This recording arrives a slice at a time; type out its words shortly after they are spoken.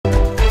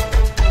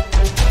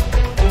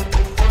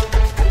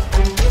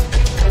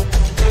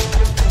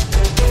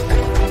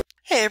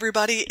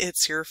everybody,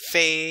 it's your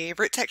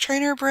favorite tech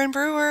trainer, Bren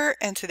Brewer,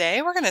 and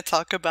today we're going to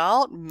talk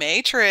about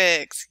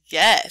Matrix.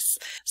 Yes.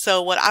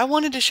 So what I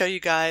wanted to show you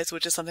guys,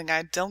 which is something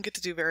I don't get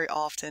to do very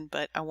often,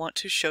 but I want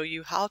to show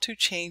you how to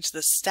change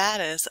the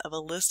status of a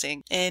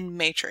listing in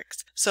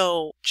Matrix.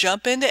 So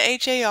jump into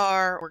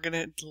HAR, we're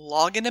going to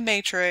log into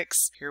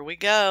Matrix. Here we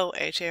go,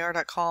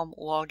 har.com,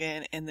 log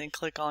in, and then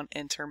click on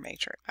Enter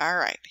Matrix. All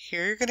right,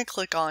 here you're going to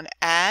click on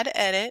Add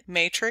Edit,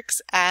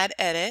 Matrix Add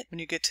Edit. When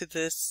you get to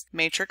this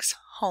Matrix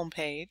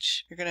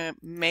homepage, you're going to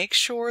make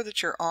sure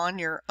that you're on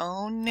your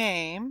own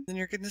name. Then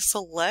you're going to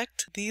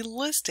select the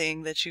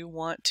listing that you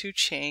want to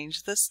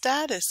change the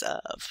status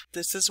of.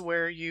 This is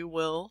where you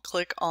will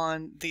click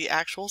on the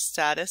actual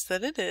status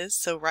that it is.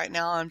 So right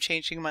now I'm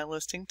changing my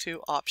listing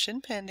to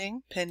option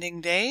pending.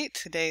 Pending date,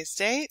 today's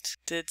date.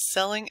 Did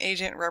selling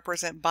agent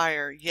represent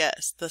buyer?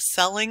 Yes, the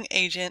selling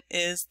agent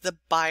is the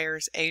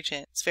buyer's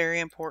agent. It's very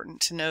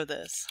important to know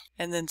this.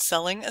 And then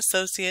selling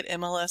associate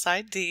MLS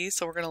ID.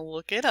 So we're going to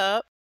look it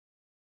up.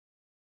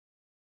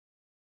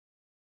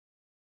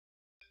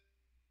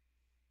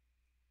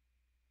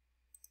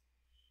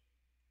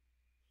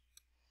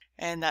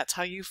 And that's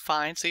how you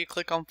find. So you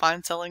click on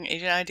Find Selling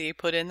Agent ID,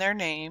 put in their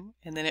name,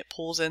 and then it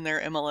pulls in their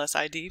MLS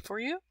ID for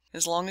you.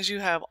 As long as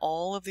you have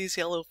all of these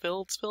yellow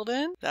fields filled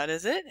in, that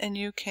is it. And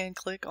you can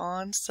click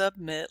on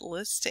Submit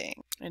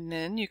Listing. And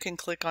then you can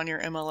click on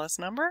your MLS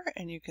number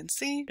and you can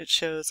see it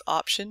shows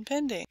option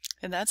pending.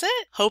 And that's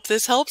it. Hope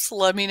this helps.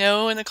 Let me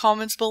know in the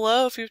comments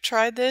below if you've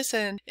tried this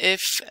and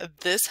if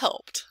this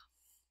helped.